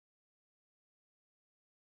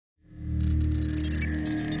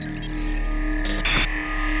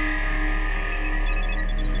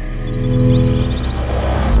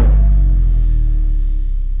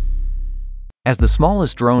As the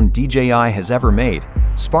smallest drone DJI has ever made,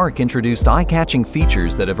 Spark introduced eye-catching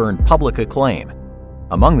features that have earned public acclaim.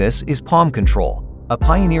 Among this is PalmControl, a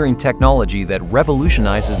pioneering technology that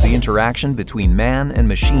revolutionizes the interaction between man and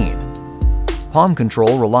machine.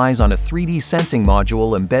 PalmControl relies on a 3D sensing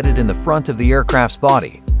module embedded in the front of the aircraft's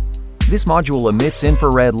body. This module emits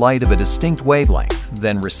infrared light of a distinct wavelength,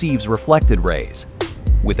 then receives reflected rays.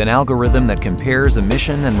 With an algorithm that compares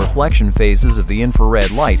emission and reflection phases of the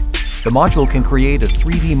infrared light, the module can create a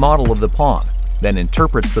 3D model of the palm, then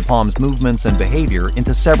interprets the palm's movements and behavior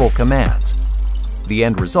into several commands. The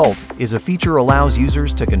end result is a feature allows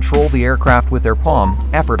users to control the aircraft with their palm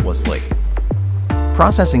effortlessly.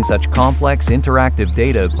 Processing such complex interactive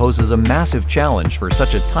data poses a massive challenge for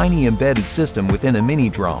such a tiny embedded system within a mini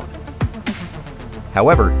drone.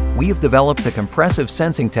 However, we have developed a compressive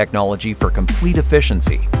sensing technology for complete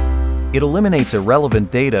efficiency. It eliminates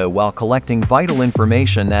irrelevant data while collecting vital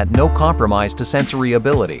information at no compromise to sensory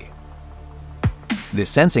ability. This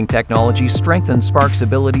sensing technology strengthens Spark's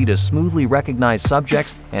ability to smoothly recognize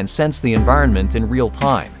subjects and sense the environment in real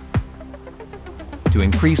time. To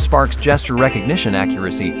increase Spark's gesture recognition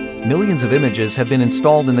accuracy, millions of images have been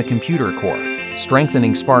installed in the computer core,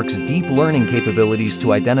 strengthening Spark's deep learning capabilities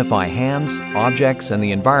to identify hands, objects, and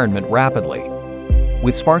the environment rapidly.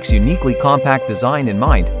 With Spark's uniquely compact design in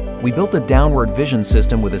mind, we built a downward vision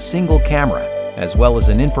system with a single camera, as well as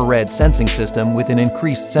an infrared sensing system with an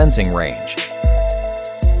increased sensing range.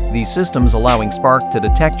 These systems allowing Spark to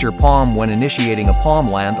detect your palm when initiating a palm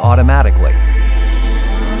land automatically.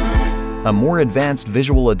 A more advanced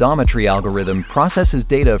visual odometry algorithm processes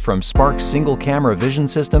data from Spark's single camera vision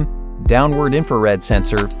system, downward infrared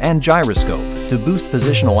sensor, and gyroscope to boost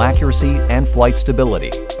positional accuracy and flight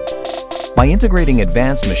stability. By integrating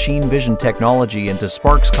advanced machine vision technology into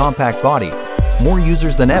Spark's compact body, more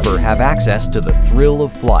users than ever have access to the thrill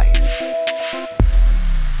of flight.